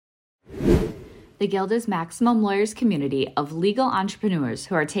The Guild is Maximum Lawyers' community of legal entrepreneurs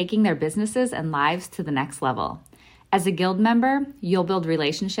who are taking their businesses and lives to the next level. As a Guild member, you'll build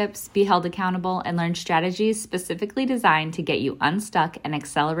relationships, be held accountable, and learn strategies specifically designed to get you unstuck and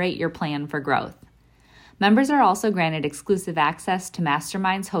accelerate your plan for growth. Members are also granted exclusive access to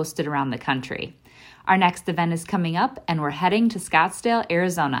masterminds hosted around the country. Our next event is coming up, and we're heading to Scottsdale,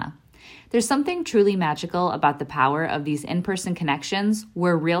 Arizona. There's something truly magical about the power of these in-person connections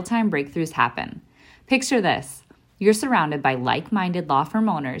where real-time breakthroughs happen. Picture this. You're surrounded by like-minded law firm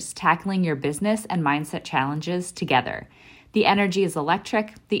owners tackling your business and mindset challenges together. The energy is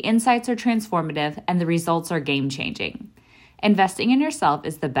electric, the insights are transformative, and the results are game-changing. Investing in yourself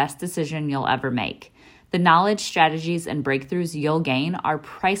is the best decision you'll ever make. The knowledge, strategies, and breakthroughs you'll gain are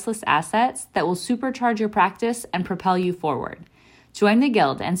priceless assets that will supercharge your practice and propel you forward. Join the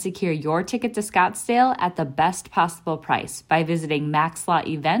Guild and secure your ticket to Scottsdale at the best possible price by visiting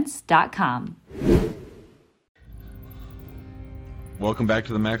maxlawevents.com. Welcome back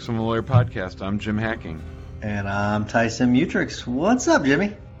to the Maximum Lawyer Podcast. I'm Jim Hacking. And I'm Tyson Mutrux. What's up,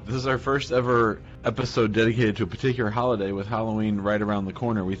 Jimmy? This is our first ever episode dedicated to a particular holiday. With Halloween right around the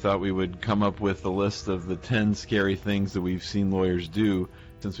corner, we thought we would come up with a list of the 10 scary things that we've seen lawyers do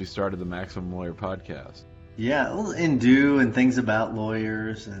since we started the Maximum Lawyer Podcast. Yeah, and do and things about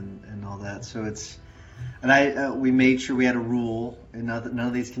lawyers and all that. So it's, and we made sure we had a rule, and none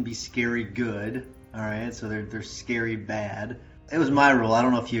of these can be scary good. All right, so they're scary bad. It was my rule. I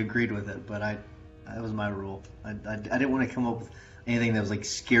don't know if you agreed with it, but that was my rule. I didn't want to come up with anything that was like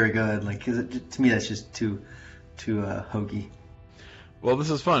scary good, like, cause to me that's just too hokey. Well, this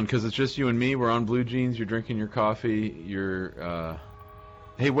is fun because it's just you and me. We're on blue jeans. You're drinking your coffee.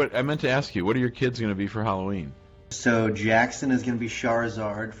 Hey, what I meant to ask you, what are your kids going to be for Halloween? So Jackson is going to be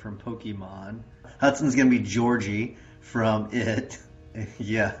Charizard from Pokemon. Hudson's going to be Georgie from It.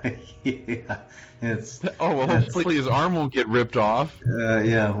 Yeah. Hopefully his arm won't get ripped off.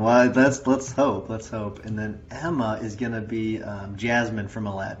 Yeah. Well, let's hope. And then Emma is going to be Jasmine from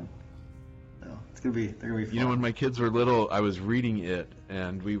Aladdin. So they're gonna be fun. You know, when my kids were little, I was reading It,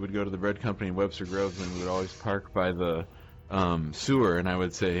 and we would go to the bread company in Webster Groves, and we would always park by the sewer, and I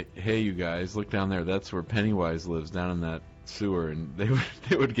would say, "Hey, you guys, look down there. That's where Pennywise lives, down in that sewer." And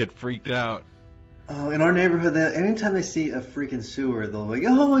they would get freaked out. Oh, in our neighborhood, anytime they see a freaking sewer, they'll be like,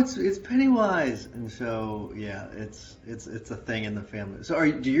 "Oh, it's Pennywise!" And so, yeah, it's a thing in the family. So,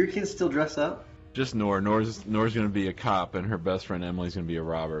 do your kids still dress up? Just Nora. Nora's going to be a cop, and her best friend Emily's going to be a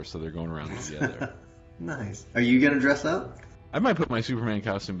robber. So they're going around together. Nice. Are you going to dress up? I might put my Superman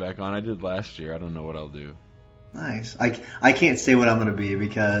costume back on. I did last year. I don't know what I'll do. Nice. I can't say what I'm going to be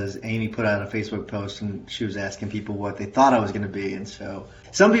because Amy put out a Facebook post and she was asking people what they thought I was going to be, and so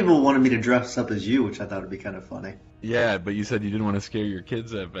some people wanted me to dress up as you, which I thought would be kind of funny. Yeah, but you said you didn't want to scare your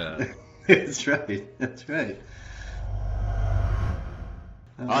kids that bad. That's right.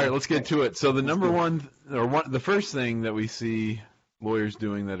 All right, let's get to it. So the first thing that we see lawyers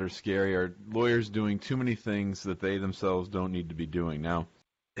doing that are scary are lawyers doing too many things that they themselves don't need to be doing. Now,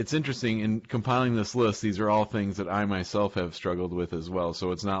 it's interesting, in compiling this list, these are all things that I myself have struggled with as well.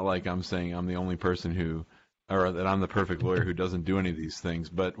 So it's not like I'm saying I'm the only person or that I'm the perfect lawyer who doesn't do any of these things.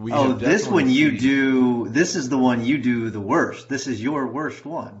 But this is the one you do the worst. This is your worst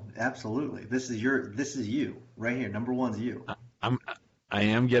one. Absolutely. This is you right here. Number one's you. I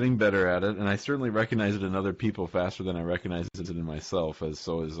am getting better at it, and I certainly recognize it in other people faster than I recognize it in myself, as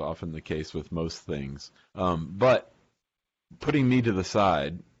so is often the case with most things. But putting me to the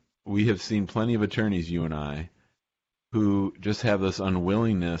side, we have seen plenty of attorneys, you and I, who just have this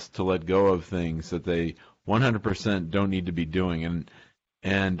unwillingness to let go of things that they 100% don't need to be doing.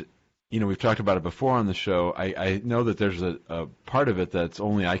 And you know, we've talked about it before on the show. I know that there's a part of it that's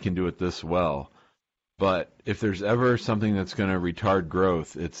only I can do it this well. But if there's ever something that's going to retard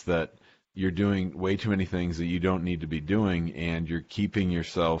growth, it's that you're doing way too many things that you don't need to be doing, and you're keeping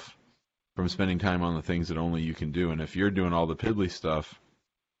yourself from spending time on the things that only you can do. And if you're doing all the piddly stuff,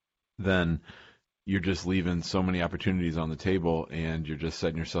 then you're just leaving so many opportunities on the table, and you're just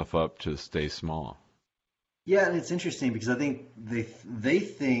setting yourself up to stay small. Yeah, and it's interesting because I think they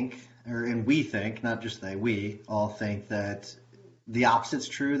think, and we think, not just they, we all think that the opposite's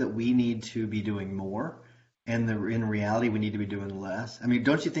true, that we need to be doing more, and in reality we need to be doing less. I mean,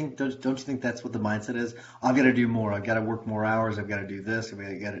 don't you think that's what the mindset is? I've got to do more. I've got to work more hours. I've got to do this.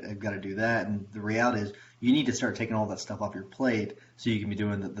 I've got to do that. And the reality is, you need to start taking all that stuff off your plate so you can be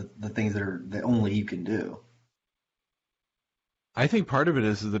doing the things that only you can do. I think part of it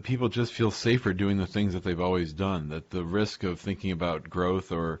is that people just feel safer doing the things that they've always done, that the risk of thinking about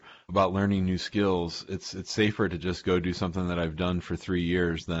growth or about learning new skills, it's safer to just go do something that I've done for 3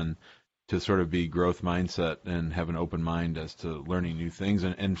 years than to sort of be growth mindset and have an open mind as to learning new things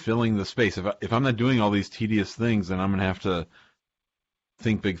and filling the space. If I'm not doing all these tedious things, then I'm going to have to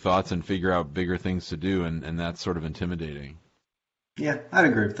think big thoughts and figure out bigger things to do, and that's sort of intimidating. Yeah, I'd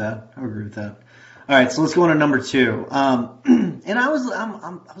agree with that. All right, so let's go on to number 2. And I was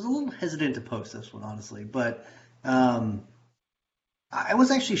a little hesitant to post this one, honestly, but I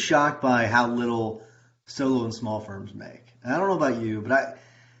was actually shocked by how little solo and small firms make. And I don't know about you, but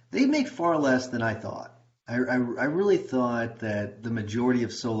they make far less than I thought. I really thought that the majority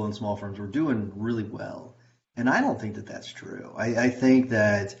of solo and small firms were doing really well, and I don't think that that's true. I think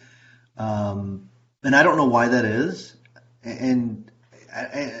that, and I don't know why that is, and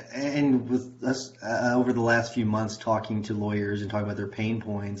with us over the last few months talking to lawyers and talking about their pain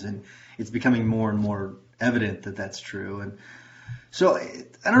points, and it's becoming more and more evident that that's true. And so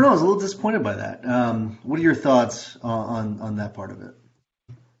I don't know, I was a little disappointed by that. What are your thoughts on that part of it?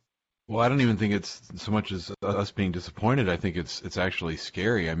 Well, I don't even think it's so much as us being disappointed. I think it's actually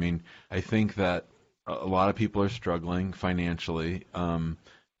scary. I mean, I think that a lot of people are struggling financially.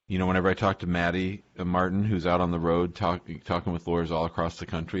 Whenever I talk to Maddie Martin, who's out on the road talking with lawyers all across the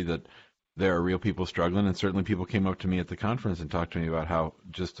country, that there are real people struggling, and certainly people came up to me at the conference and talked to me about how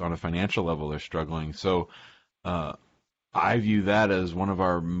just on a financial level they're struggling. So I view that as one of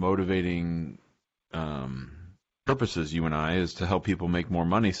our motivating purposes, you and I, is to help people make more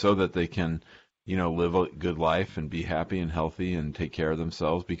money so that they can, live a good life and be happy and healthy and take care of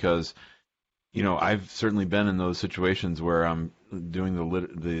themselves. Because, I've certainly been in those situations where I'm doing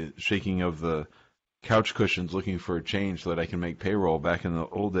the shaking of the couch cushions looking for a change so that I can make payroll. Back in the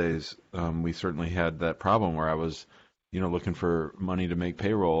old days, we certainly had that problem where I was, looking for money to make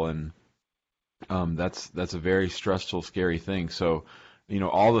payroll, and that's a very stressful, scary thing. So,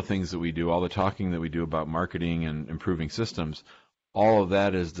 all the things that we do, all the talking that we do about marketing and improving systems, all of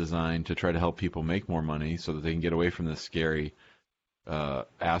that is designed to try to help people make more money so that they can get away from this scary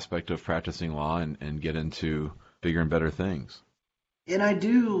aspect of practicing law and get into bigger and better things. And I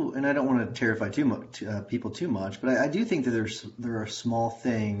don't want to terrify people too much, but I do think that there are small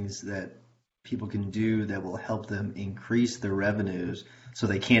things that people can do that will help them increase their revenues so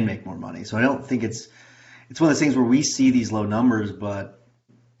they can make more money. So I don't think it's one of those things where we see these low numbers, but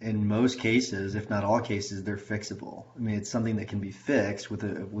in most cases, if not all cases, they're fixable. I mean, it's something that can be fixed with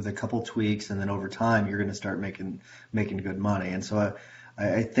a couple tweaks, and then over time, you're going to start making good money. And so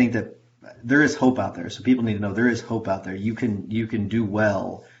I think that there is hope out there. So people need to know there is hope out there. You can do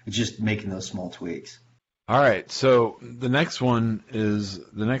well. It's just making those small tweaks. All right. So the next one is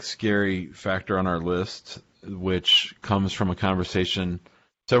the next scary factor on our list, which comes from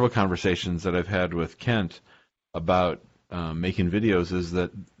several conversations that I've had with Kent about making videos, is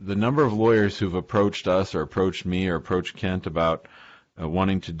that the number of lawyers who've approached us or approached me or approached Kent about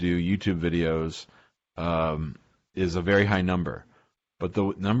wanting to do YouTube videos is a very high number. But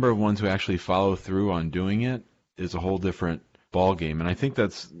the number of ones who actually follow through on doing it is a whole different ballgame. And I think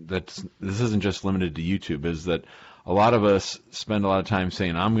this isn't just limited to YouTube, is that a lot of us spend a lot of time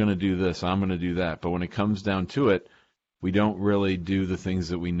saying, I'm going to do this, I'm going to do that. But when it comes down to it, we don't really do the things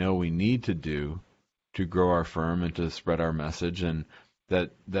that we know we need to do to grow our firm and to spread our message, and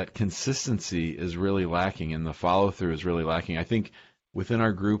that consistency is really lacking, and the follow-through is really lacking. I think within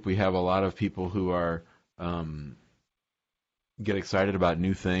our group we have a lot of people who are get excited about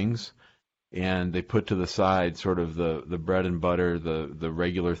new things, and they put to the side sort of the bread and butter, the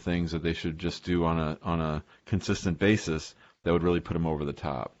regular things that they should just do on a consistent basis that would really put them over the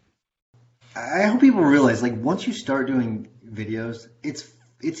top. I hope people realize, like, once you start doing videos, it's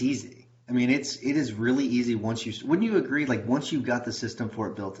easy. I mean, it is really easy wouldn't you agree? Like, once you've got the system for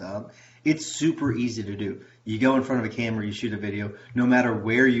it built up, it's super easy to do. You go in front of a camera, you shoot a video, no matter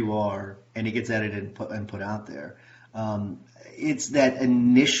where you are, and it gets edited and put out there. It's that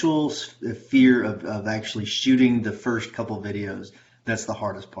initial fear of actually shooting the first couple videos that's the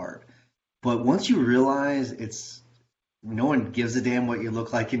hardest part. But once you realize no one gives a damn what you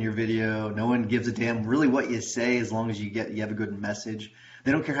look like in your video, no one gives a damn really what you say as long as you have a good message.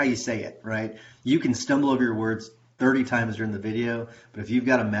 They don't care how you say it, right? You can stumble over your words 30 times during the video, but if you've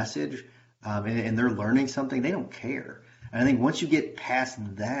got a message and they're learning something, they don't care. And I think once you get past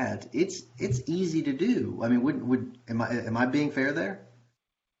that, it's easy to do. I mean, am I being fair there?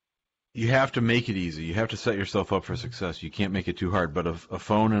 You have to make it easy. You have to set yourself up for success. You can't make it too hard. But a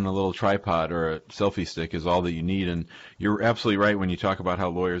phone and a little tripod or a selfie stick is all that you need. And you're absolutely right when you talk about how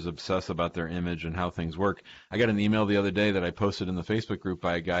lawyers obsess about their image and how things work. I got an email the other day that I posted in the Facebook group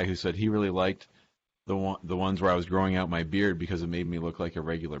by a guy who said he really liked the ones where I was growing out my beard because it made me look like a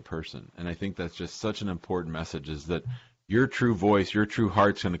regular person. And I think that's just such an important message, is that your true voice, your true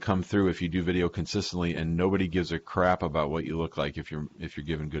heart's going to come through if you do video consistently, and nobody gives a crap about what you look like if you're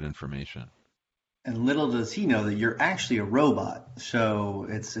given good information. And little does he know that you're actually a robot. So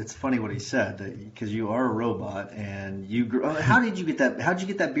it's funny what he said, because you are a robot, and you grew. How did you get that? How did you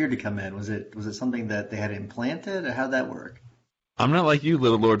get that beard to come in? Was it something that they had implanted, or how'd that work? I'm not like you,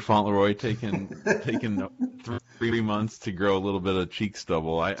 little Lord Fauntleroy, taking 3 months to grow a little bit of cheek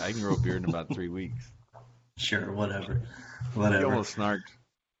stubble. I can grow a beard in about 3 weeks. Sure, whatever. You almost snarked.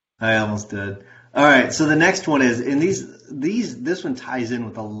 I almost did. All right, so the next one is, and this one ties in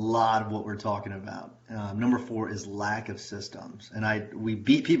with a lot of what we're talking about. Number 4 is lack of systems, and we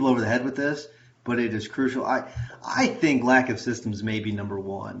beat people over the head with this, but it is crucial. I think lack of systems may be number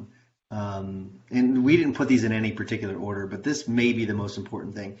 1, and we didn't put these in any particular order, but this may be the most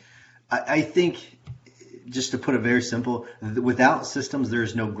important thing. I think, just to put it very simple, without systems, there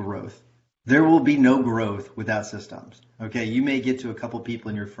is no growth. There will be no growth without systems. Okay, you may get to a couple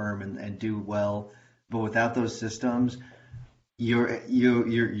people in your firm and do well, but without those systems,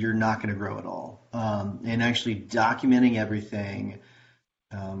 you're not going to grow at all. And actually documenting everything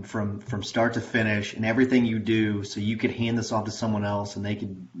from start to finish and everything you do, so you could hand this off to someone else and they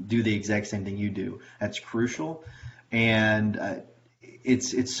could do the exact same thing you do. That's crucial, and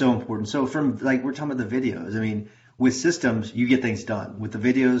it's so important. So from, like, we're talking about the videos. I mean, with systems, you get things done. With the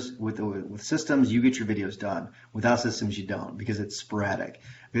videos, with systems, you get your videos done. Without systems, you don't, because it's sporadic.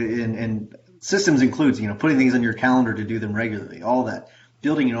 And systems includes, putting things on your calendar to do them regularly, all that.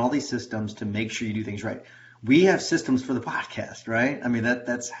 Building in all these systems to make sure you do things right. We have systems for the podcast, right? I mean,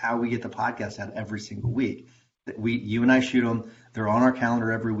 that's how we get the podcast out every single week. You and I shoot them. They're on our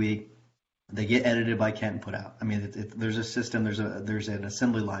calendar every week. They get edited by Kent and put out. I mean, there's a system. There's an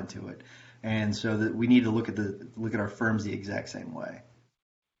assembly line to it. And so that we need to look at our firms the exact same way.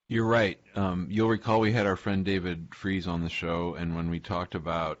 You're right. You'll recall we had our friend David Fries on the show, and when we talked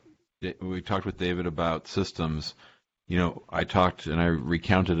with David about systems, I talked and I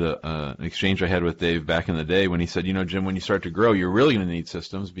recounted an exchange I had with Dave back in the day when he said, Jim, when you start to grow, you're really going to need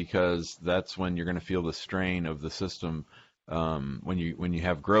systems, because that's when you're going to feel the strain of the system. When you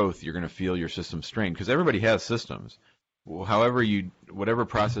have growth, you're going to feel your system strain, because everybody has systems. Well, whatever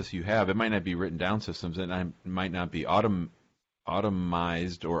process you have, it might not be written down systems, and it might not be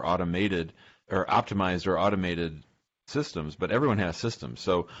automized or automated, or optimized or automated systems, but everyone has systems.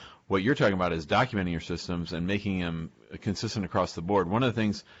 So what you're talking about is documenting your systems and making them consistent across the board. One of the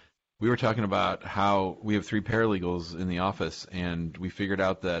things we were talking about, how we have 3 paralegals in the office, and we figured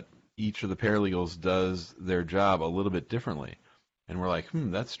out that each of the paralegals does their job a little bit differently. And we're like,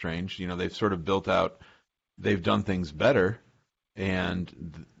 that's strange. They've sort of built out, they've done things better,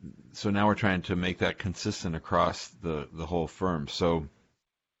 and so now we're trying to make that consistent across the whole firm. So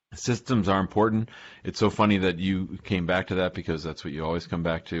systems are important. It's so funny that you came back to that, because that's what you always come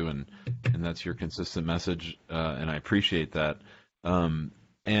back to, and that's your consistent message, and I appreciate that. And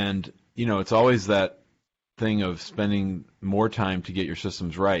it's always that thing of spending more time to get your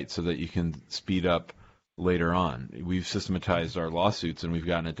systems right so that you can speed up later on. We've systematized our lawsuits, and we've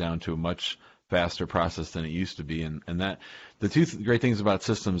gotten it down to a much faster process than it used to be, and that the two great things about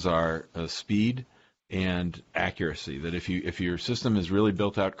systems are speed and accuracy. That if your system is really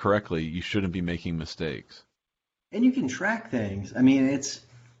built out correctly, you shouldn't be making mistakes. And you can track things. I mean,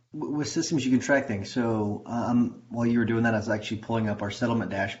 with systems you can track things. So while you were doing that, I was actually pulling up our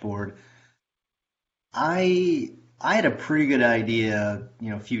settlement dashboard. I had a pretty good idea,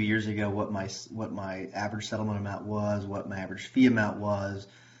 a few years ago, what my average settlement amount was, what my average fee amount was.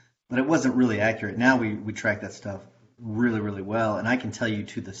 But it wasn't really accurate. Now we track that stuff really, really well, and I can tell you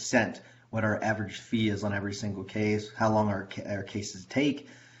to the cent what our average fee is on every single case, how long our cases take,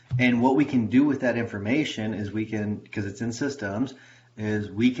 and what we can do with that information is we can, because it's in systems,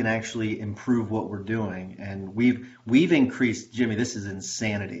 is we can actually improve what we're doing. And we've increased, Jimmy, this is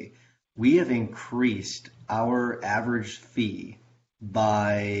insanity. We have increased our average fee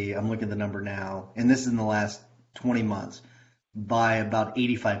by, I'm looking at the number now, and this is in the last 20 months, by about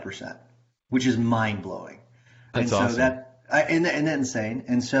 85%, which is mind-blowing. That's and so awesome. Isn't that insane?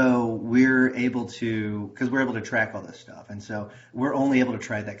 And so we're able to, because we're able to track all this stuff, and so we're only able to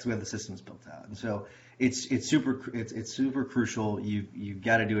track that because we have the systems built out. And so it's super crucial. You've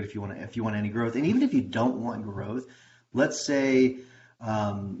got to do it if you want any growth. And even if you don't want growth, let's say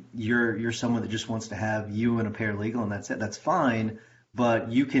you're someone that just wants to have you and a paralegal, and that's it. That's fine,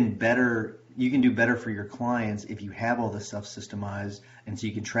 but you can do better for your clients if you have all this stuff systemized, and so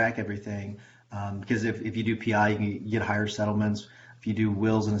you can track everything. Because if you do PI, you can get higher settlements. If you do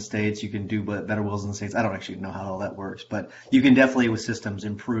wills and estates, you can do better wills and estates. I don't actually know how all that works, but you can definitely, with systems,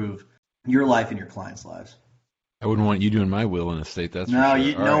 improve your life and your clients' lives. I wouldn't want you doing my will in a state, that's for No,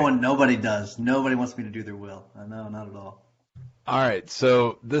 sure. nobody does. Nobody wants me to do their will. No, not at all. All right,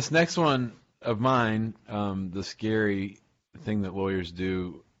 so this next one of mine, the scary thing that lawyers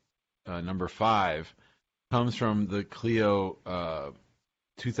do, number 5, comes from the Clio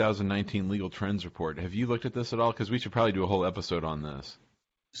 2019 Legal Trends Report. Have you looked at this at all? Because we should probably do a whole episode on this.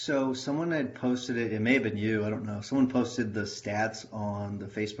 So someone had posted it. It may have been you. I don't know. Someone posted the stats on the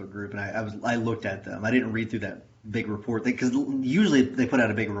Facebook group, and I looked at them. I didn't read through that big report because usually they put out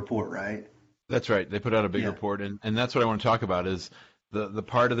a big report, right? That's right. They put out a big report, and that's what I want to talk about is the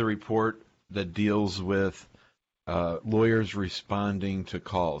part of the report that deals with lawyers responding to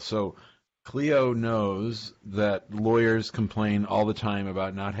calls. So Clio knows that lawyers complain all the time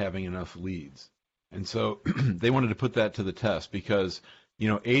about not having enough leads. And so they wanted to put that to the test because,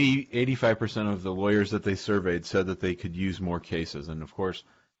 85% of the lawyers that they surveyed said that they could use more cases. And, of course,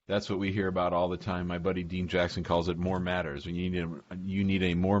 that's what we hear about all the time. My buddy Dean Jackson calls it more matters. You need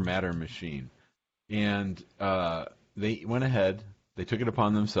a more matter machine. And they went ahead. They took it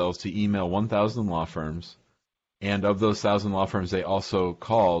upon themselves to email 1,000 law firms. And of those 1,000 law firms, they also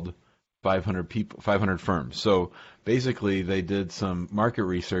called 500 firms. So basically, they did some market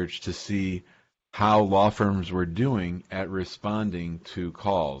research to see how law firms were doing at responding to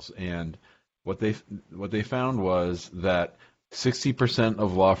calls. And what they found was that 60%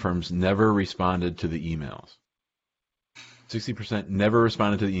 of law firms never responded to the emails. 60% never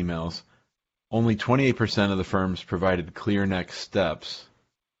responded to the emails. Only 28% of the firms provided clear next steps.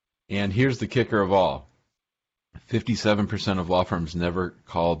 And here's the kicker of all. 57% of law firms never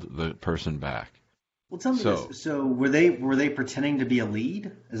called the person back. Well, tell me this. So were they pretending to be a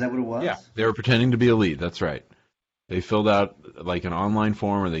lead? Is that what it was? Yeah, they were pretending to be a lead. That's right. They filled out like an online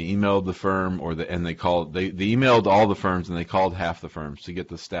form, or they emailed the firm, they emailed all the firms, and they called half the firms to get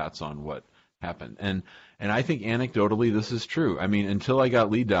the stats on what happened. And I think anecdotally this is true. I mean, until I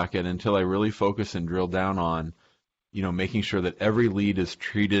got Lead Docket, until I really focused and drilled down on, making sure that every lead is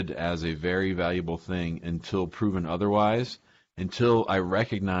treated as a very valuable thing until proven otherwise, until I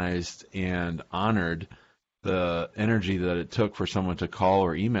recognized and honored the energy that it took for someone to call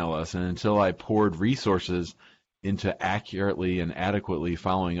or email us, and until I poured resources into accurately and adequately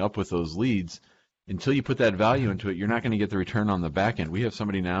following up with those leads, until you put that value into it, you're not going to get the return on the back end. We have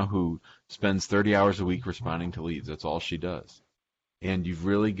somebody now who spends 30 hours a week responding to leads. That's all she does. And you've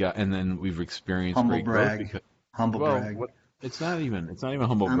really got, and then we've experienced humble great brag. growth. Humble brag. It's not even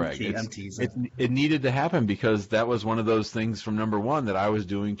humble brag. I'm teasing. It needed to happen because that was one of those things from number one that I was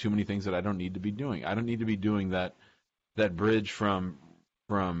doing too many things that I don't need to be doing. I don't need to be doing that bridge from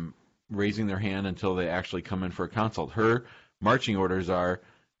raising their hand until they actually come in for a consult. Her marching orders are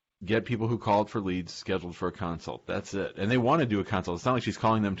get people who called for leads scheduled for a consult. That's it. And they want to do a consult. It's not like she's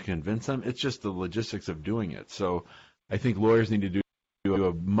calling them to convince them. It's just the logistics of doing it. So I think lawyers need to do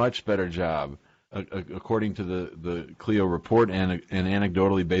a much better job, according to the Clio report and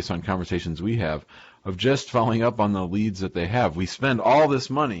anecdotally based on conversations we have, of just following up on the leads that they have. We spend all this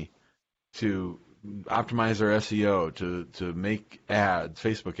money to optimize our SEO, to make ads,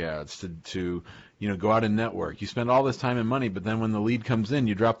 Facebook ads, to go out and network. You spend all this time and money, but then when the lead comes in,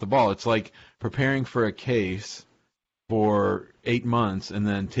 you drop the ball. It's like preparing for a case for 8 months and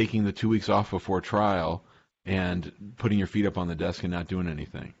then taking the 2 weeks off before trial and putting your feet up on the desk and not doing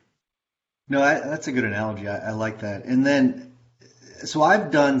anything. No, that's a good analogy. I like that. And then, so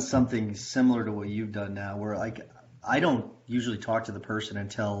I've done something similar to what you've done now, where I don't usually talk to the person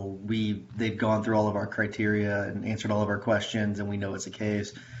until they've gone through all of our criteria and answered all of our questions, and we know it's a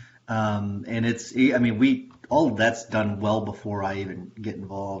case. And all of that's done well before I even get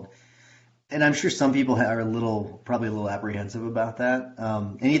involved. And I'm sure some people are probably a little apprehensive about that.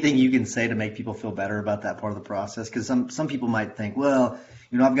 Anything you can say to make people feel better about that part of the process? Because some people might think, well,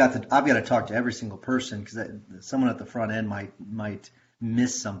 I've got to talk to every single person because someone at the front end might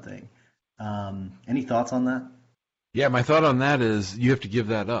miss something. Any thoughts on that? Yeah, my thought on that is you have to give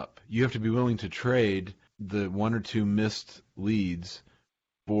that up. You have to be willing to trade the 1 or 2 missed leads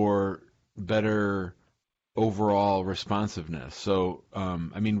for better overall responsiveness. So,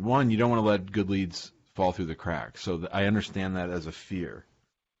 one, you don't want to let good leads fall through the cracks. So I understand that as a fear.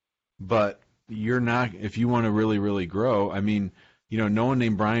 But if you want to really, really grow, no one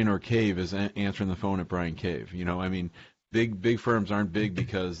named Brian or Cave is answering the phone at Brian Cave. Big firms aren't big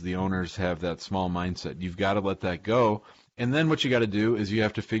because the owners have that small mindset. You've got to let that go. And then what you got to do is you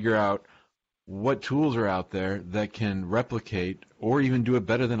have to figure out what tools are out there that can replicate or even do it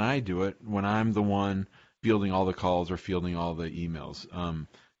better than I do it when I'm the one fielding all the calls or fielding all the emails.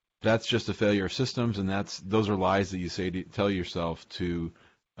 That's just a failure of systems, and those are lies that you tell yourself to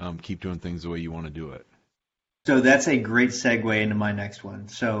keep doing things the way you want to do it. So that's a great segue into my next one.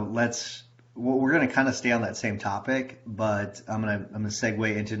 So we're going to kind of stay on that same topic, but I'm gonna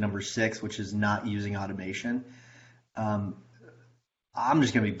segue into number 6, which is not using automation. Um, I'm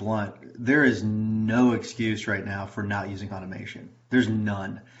just going to be blunt. There is no excuse right now for not using automation. There's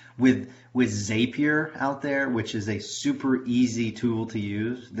none. With Zapier out there, which is a super easy tool to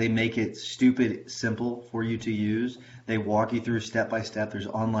use, they make it stupid simple for you to use. They walk you through step by step. There's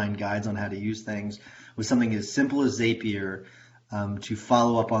online guides on how to use things. With something as simple as Zapier, to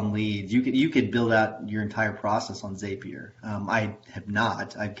follow up on leads, you could build out your entire process on Zapier. I have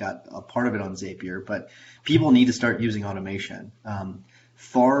not. I've got a part of it on Zapier, but people need to start using automation.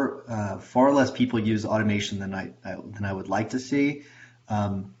 Far less people use automation than I would like to see.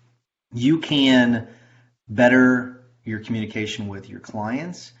 You can better your communication with your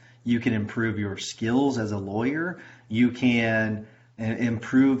clients. You can improve your skills as a lawyer. You can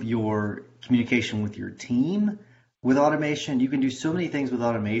improve your communication with your team with automation. You can do so many things with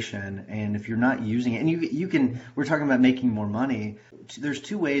automation, and if you're not using it, and you can, we're talking about making more money. There's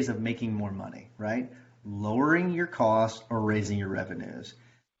 2 ways of making more money, right? Lowering your costs or raising your revenues.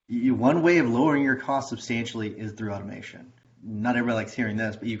 One way of lowering your costs substantially is through automation. Not everybody likes hearing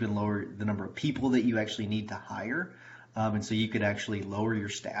this, but you can lower the number of people that you actually need to hire. And so you could actually lower your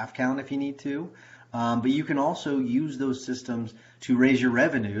staff count if you need to. But you can also use those systems to raise your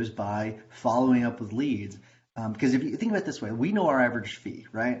revenues by following up with leads. Because if you think about it this way, we know our average fee,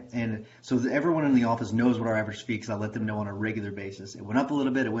 right? And so everyone in the office knows what our average fee, because I let them know on a regular basis. It went up a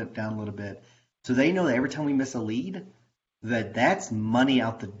little bit, it went down a little bit. So they know that every time we miss a lead, that's money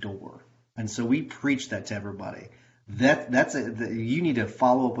out the door. And so we preach that to everybody. You need to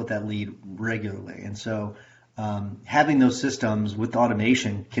follow up with that lead regularly. And so having those systems with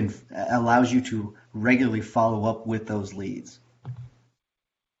automation allows you to regularly follow up with those leads.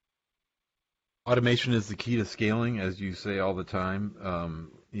 Automation is the key to scaling, as you say all the time.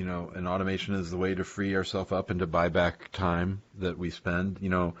 And automation is the way to free ourselves up and to buy back time that we spend.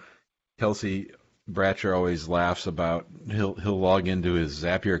 Kelsey Bratcher always laughs about he'll log into his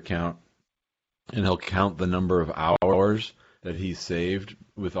Zapier account and he'll count the number of hours that he's saved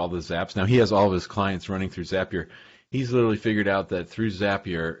with all the Zaps. Now, he has all of his clients running through Zapier. He's literally figured out that through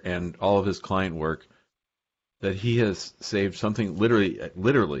Zapier and all of his client work that he has saved something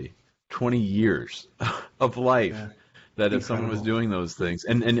literally 20 years of life. Yeah. That if someone was doing those things,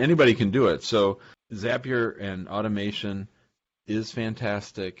 and anybody can do it. So Zapier and automation is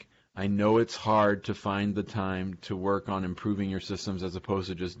fantastic. I know it's hard to find the time to work on improving your systems as opposed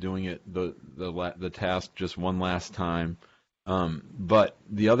to just doing it the task just one last time. But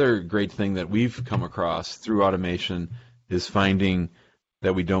the other great thing that we've come across through automation is finding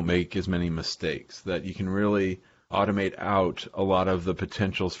that we don't make as many mistakes, that you can really automate out a lot of the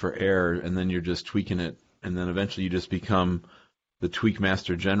potentials for error, and then you're just tweaking it, and then eventually you just become the tweak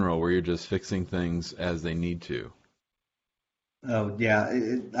master general where you're just fixing things as they need to. Oh, yeah,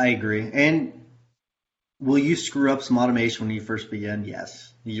 I agree. And will you screw up some automation when you first begin?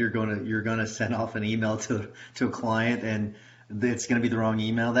 Yes. You're gonna send off an email to a client and it's gonna be the wrong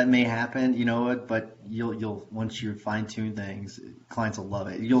email. That may happen, you know what, but you'll once you fine tune things, clients will love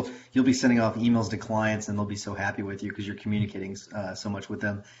it. You'll be sending off emails to clients and they'll be so happy with you because you're communicating so much with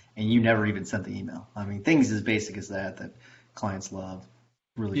them and you never even sent the email. I mean, things as basic as that clients love.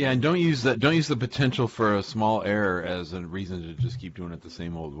 Really. Yeah, and don't use the potential for a small error as a reason to just keep doing it the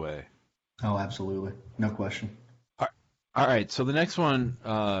same old way. Oh, absolutely. No question. All right. So the next one,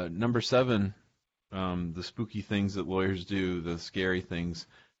 number 7, the spooky things that lawyers do, the scary things.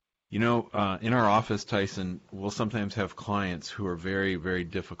 In our office, Tyson, we'll sometimes have clients who are very, very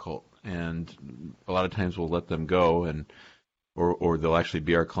difficult, and a lot of times we'll let them go, or they'll actually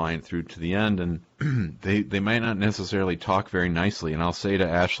be our client through to the end, and they might not necessarily talk very nicely. And I'll say to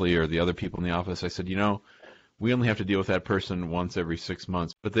Ashley or the other people in the office, I said, we only have to deal with that person once every 6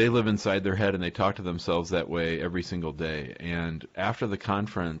 months, but they live inside their head and they talk to themselves that way every single day. And after the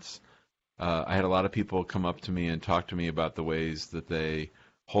conference, I had a lot of people come up to me and talk to me about the ways that they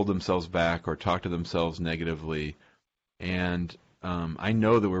hold themselves back or talk to themselves negatively. And I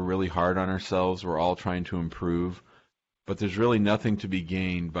know that we're really hard on ourselves. We're all trying to improve. But there's really nothing to be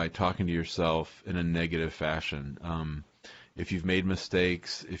gained by talking to yourself in a negative fashion. If you've made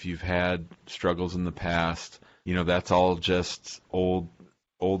mistakes, if you've had struggles in the past, that's all just old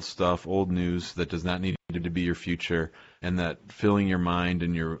stuff, old news that does not need to be your future, and that filling your mind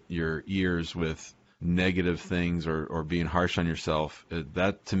and your ears with negative things or being harsh on yourself,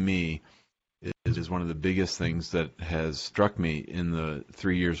 that to me is one of the biggest things that has struck me in the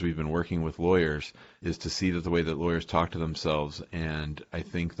 3 years we've been working with lawyers, is to see that the way that lawyers talk to themselves. And I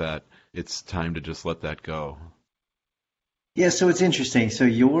think that it's time to just let that go. Yeah, so it's interesting. So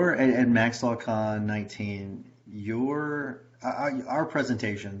you're at MaxLawCon 19. Our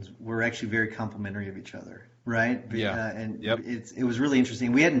presentations were actually very complimentary of each other, right? Yeah. And Yep. it was really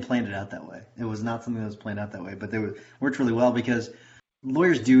interesting. We hadn't planned it out that way. It was not something that was planned out that way, but worked really well because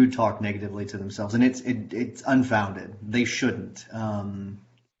lawyers do talk negatively to themselves, and it's unfounded. They shouldn't.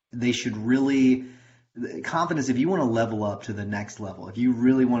 They should really confidence. If you want to level up to the next level, if you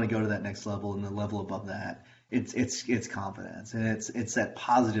really want to go to that next level and the level above that, it's confidence, and it's that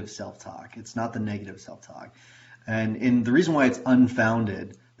positive self-talk. It's not the negative self-talk. And the reason why it's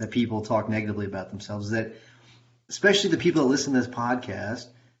unfounded that people talk negatively about themselves is that, especially the people that listen to this podcast,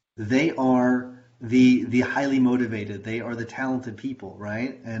 they are the highly motivated. They are the talented people,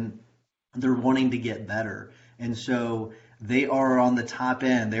 right? And they're wanting to get better. And so they are on the top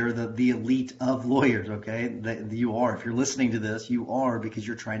end. They're the elite of lawyers, okay? You are. If you're listening to this, you are, because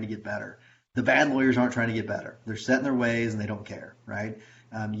you're trying to get better. The bad lawyers aren't trying to get better. They're set in their ways and they don't care, right?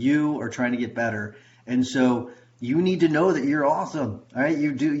 You are trying to get better. And so you need to know that you're awesome, all right?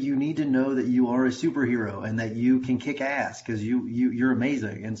 You need to know that you are a superhero and that you can kick ass because you're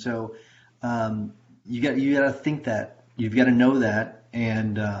amazing. And so you got to think that. You've got to know that.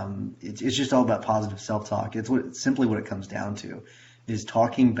 And it's just all about positive self-talk. It's simply what it comes down to, is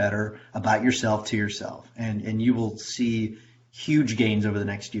talking better about yourself to yourself. And you will see huge gains over the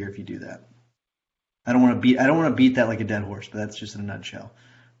next year if you do that. I don't want to beat that like a dead horse, but that's just in a nutshell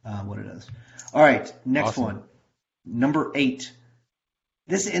what it is. All right, next Awesome. one, number 8.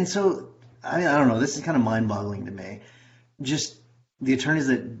 I don't know. This is kind of mind-boggling to me. Just the attorneys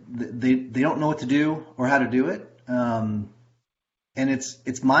that they don't know what to do or how to do it, and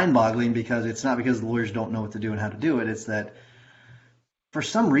it's mind-boggling because it's not because the lawyers don't know what to do and how to do it. It's that for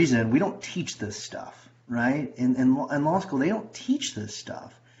some reason we don't teach this stuff, right? In law school, they don't teach this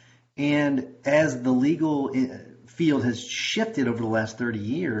stuff. And as the legal field has shifted over the last 30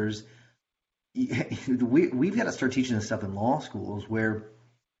 years, we've got to start teaching this stuff in law schools, where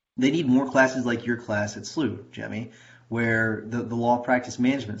they need more classes like your class at SLU, Jemmy, where the law practice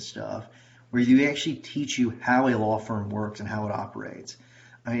management stuff, where they actually teach you how a law firm works and how it operates.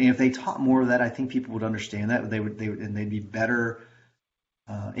 I mean, if they taught more of that, I think people would understand that. They'd be better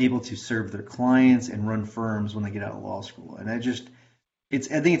able to serve their clients and run firms when they get out of law school. And I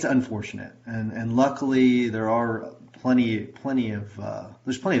think it's unfortunate. And luckily there are plenty of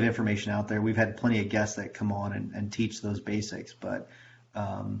there's plenty of information out there. We've had plenty of guests that come on and teach those basics, but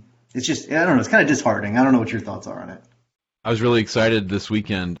it's just, I don't know, it's kind of disheartening. I don't know what your thoughts are on it. I was really excited this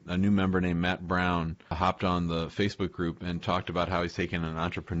weekend. A new member named Matt Brown hopped on the Facebook group and talked about how he's taken an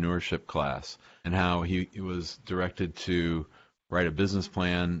entrepreneurship class and how he was directed to write a business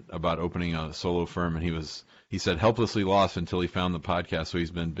plan about opening a solo firm. And he said helplessly lost until he found the podcast, so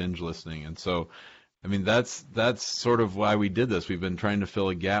he's been binge listening. And so, I mean, that's sort of why we did this. We've been trying to fill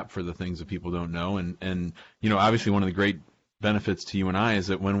a gap for the things that people don't know. And you know, obviously one of the great benefits to you and I is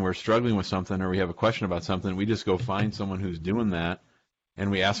that when we're struggling with something or we have a question about something, we just go find someone who's doing that and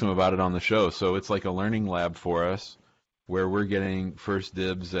we ask them about it on the show. So it's like a learning lab for us where we're getting first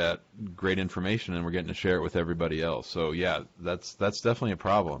dibs at great information and we're getting to share it with everybody else. So yeah, that's definitely a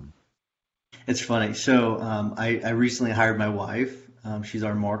problem. It's funny. So I recently hired my wife. She's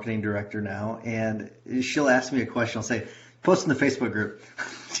our marketing director now, and she'll ask me a question. I'll say, post in the Facebook group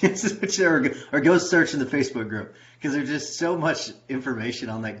or go search in the Facebook group, because there's just so much information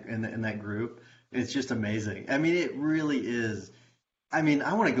on that in that group. It's just amazing. I mean, it really is. I mean,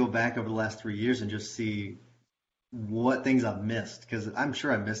 I want to go back over the last 3 years and just see what things I've missed, because I'm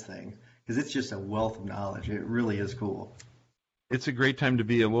sure I've missed things, because it's just a wealth of knowledge. It really is cool. It's a great time to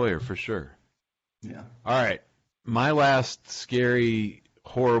be a lawyer for sure. Yeah. All right. My last scary,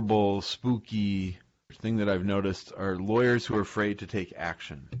 horrible, spooky thing that I've noticed are lawyers who are afraid to take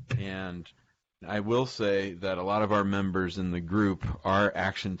action. And I will say that a lot of our members in the group are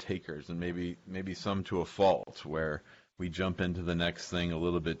action takers, and maybe some to a fault, where we jump into the next thing a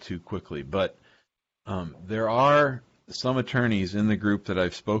little bit too quickly. But there are some attorneys in the group that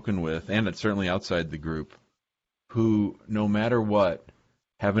I've spoken with, and it's certainly outside the group, who, no matter what,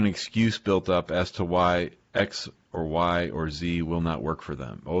 have an excuse built up as to why X or Y or Z will not work for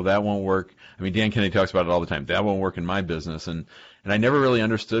them. Oh, that won't work. I mean, Dan Kennedy talks about it all the time. That won't work in my business. And I never really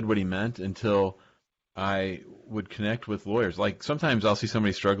understood what he meant until I would connect with lawyers. Like, sometimes I'll see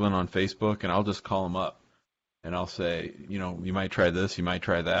somebody struggling on Facebook, and I'll just call them up. And I'll say, you know, you might try this, you might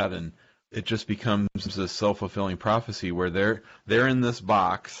try that. And it just becomes this self-fulfilling prophecy where they're in this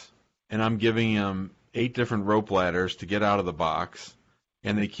box, and I'm giving them 8 different rope ladders to get out of the box.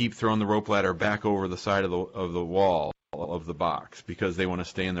 And they keep throwing the rope ladder back over the side of the wall. of the box because they want to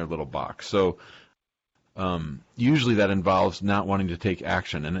stay in their little box. So usually that involves not wanting to take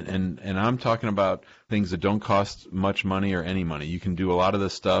action. And I'm talking about things that don't cost much money or any money. You can do a lot of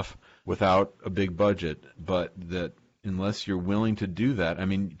this stuff without a big budget, but that unless you're willing to do that, I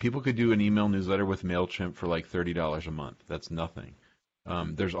mean, people could do an email newsletter with MailChimp for like $30 a month. That's nothing.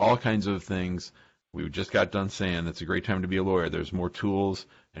 There's all kinds of things. We just got done saying it's a great time to be a lawyer. There's more tools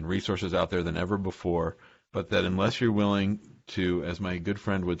and resources out there than ever before, but that unless you're willing to, as my good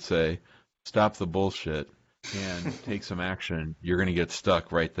friend would say, stop the bullshit and take some action, you're going to get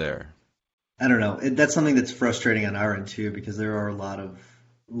stuck right there. I don't know. That's something that's frustrating on our end too, because there are a lot of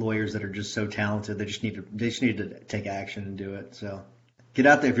lawyers that are just so talented. They just need to take action and do it. So get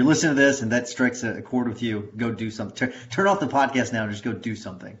out there. If you're listening to this and that strikes a chord with you, go do something. Turn off the podcast now and just go do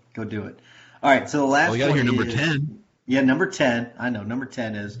something. Go do it. All right. So the last one. We got to hear number 10. Yeah, number 10. I know. Number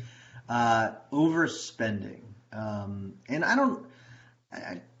 10 is overspending. And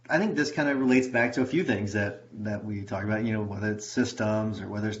I think this kind of relates back to a few things that we talk about, whether it's systems or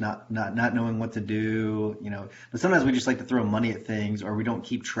whether it's not knowing what to do, but sometimes we just like to throw money at things, or we don't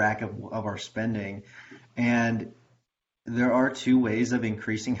keep track of our spending. And there are two ways of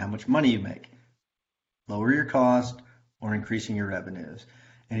increasing how much money you make: lower your cost or increasing your revenues.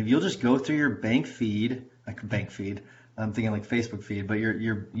 And if you'll just go through your bank feed, I'm thinking like Facebook feed, but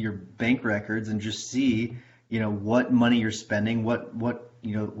your bank records, and just see, what money you're spending, what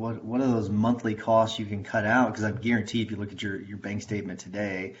are those monthly costs you can cut out? Because I guarantee if you look at your bank statement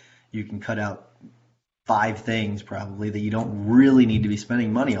today, you can cut out 5 things probably that you don't really need to be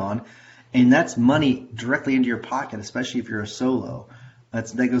spending money on. And that's money directly into your pocket, especially if you're a solo.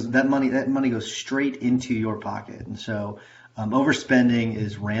 That money goes straight into your pocket. And so overspending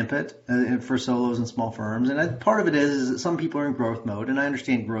is rampant for solos and small firms. And part of it is that some people are in growth mode, and I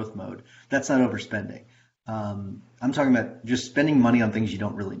understand growth mode. That's not overspending. I'm talking about just spending money on things you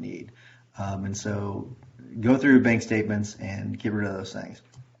don't really need. And so go through your bank statements and get rid of those things.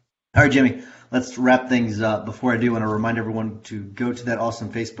 All right, Jimmy, let's wrap things up. Before I do, I want to remind everyone to go to that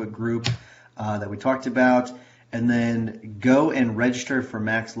awesome Facebook group that we talked about, and then go and register for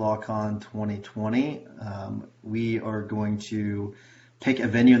Max LawCon 2020. We are going to pick a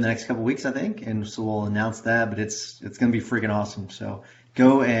venue in the next couple weeks, I think, and so we'll announce that, but it's going to be freaking awesome. So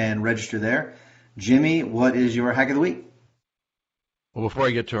go and register there. Jimmy, what is your hack of the week? Well, before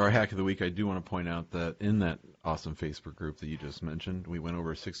I get to our hack of the week, I do want to point out that in that awesome Facebook group that you just mentioned, we went over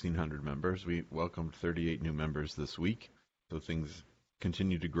 1,600 members. We welcomed 38 new members this week, so things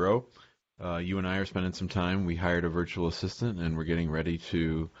continue to grow. You and I are spending some time. We hired a virtual assistant, and we're getting ready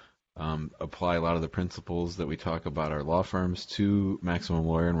to apply a lot of the principles that we talk about our law firms to Maximum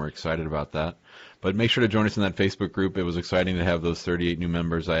Lawyer, and we're excited about that. But make sure to join us in that Facebook group. It was exciting to have those 38 new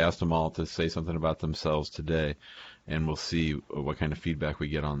members. I asked them all to say something about themselves today, and we'll see what kind of feedback we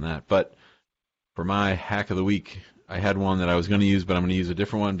get on that. But for my hack of the week, I had one that I was going to use, but I'm going to use a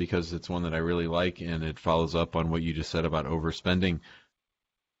different one because it's one that I really like, and it follows up on what you just said about overspending.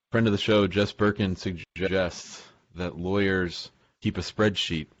 Friend of the show, Jess Birkin, suggests that lawyers keep a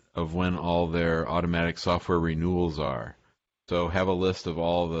spreadsheet of when all their automatic software renewals are. So have a list of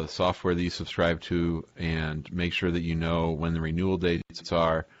all the software that you subscribe to and make sure that you know when the renewal dates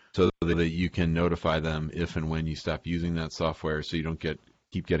are so that you can notify them if and when you stop using that software so you don't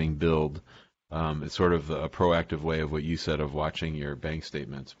keep getting billed. It's sort of a proactive way of what you said of watching your bank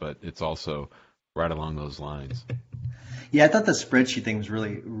statements, but it's also right along those lines. Yeah, I thought the spreadsheet thing was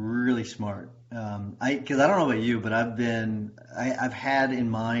really, really smart. Because I don't know about you, but I've had in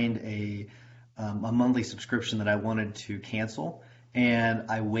mind a monthly subscription that I wanted to cancel, and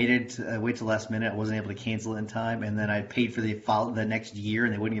I waited till the last minute. I wasn't able to cancel it in time, and then I paid for the next year,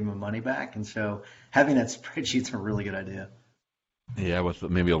 and they wouldn't give me my money back. And so having that spreadsheet's a really good idea. Yeah, with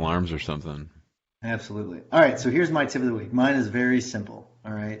maybe alarms or something. Absolutely. All right, so here's my tip of the week. Mine is very simple.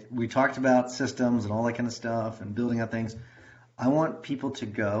 All right, we talked about systems and all that kind of stuff and building out things. I want people to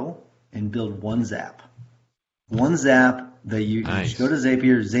go and build one Zap that you just go to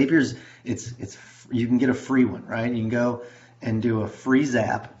Zapier. Zapier's it's you can get a free one, right? You can go and do a free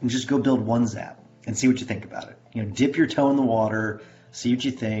Zap and just go build one Zap and see what you think about it. Dip your toe in the water, see what you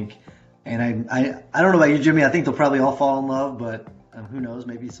think. And I don't know about you, Jimmy. I think they'll probably all fall in love, but who knows?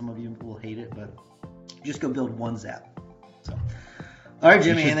 Maybe some of you will hate it, but just go build one Zap. So. All right,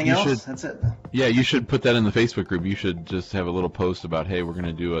 Jimmy, anything else? That's it. Yeah, you should put that in the Facebook group. You should just have a little post about, hey, we're going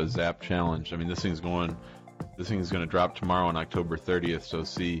to do a Zap challenge. I mean, this thing's going to drop tomorrow on October 30th, so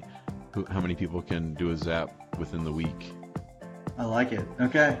see how many people can do a Zap within the week. I like it.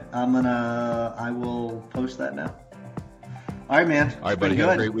 Okay, I will post that now. All right, man. All right, buddy. Have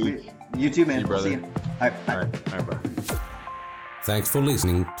a great week. You too, man. See you, brother. See you. right, bye. All right, bye. Thanks for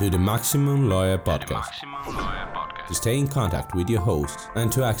listening to the Maximum Lawyer Podcast. To stay in contact with your host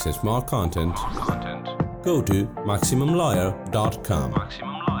and to access more content, go to MaximumLawyer.com.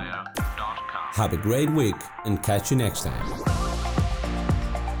 Have a great week and catch you next time.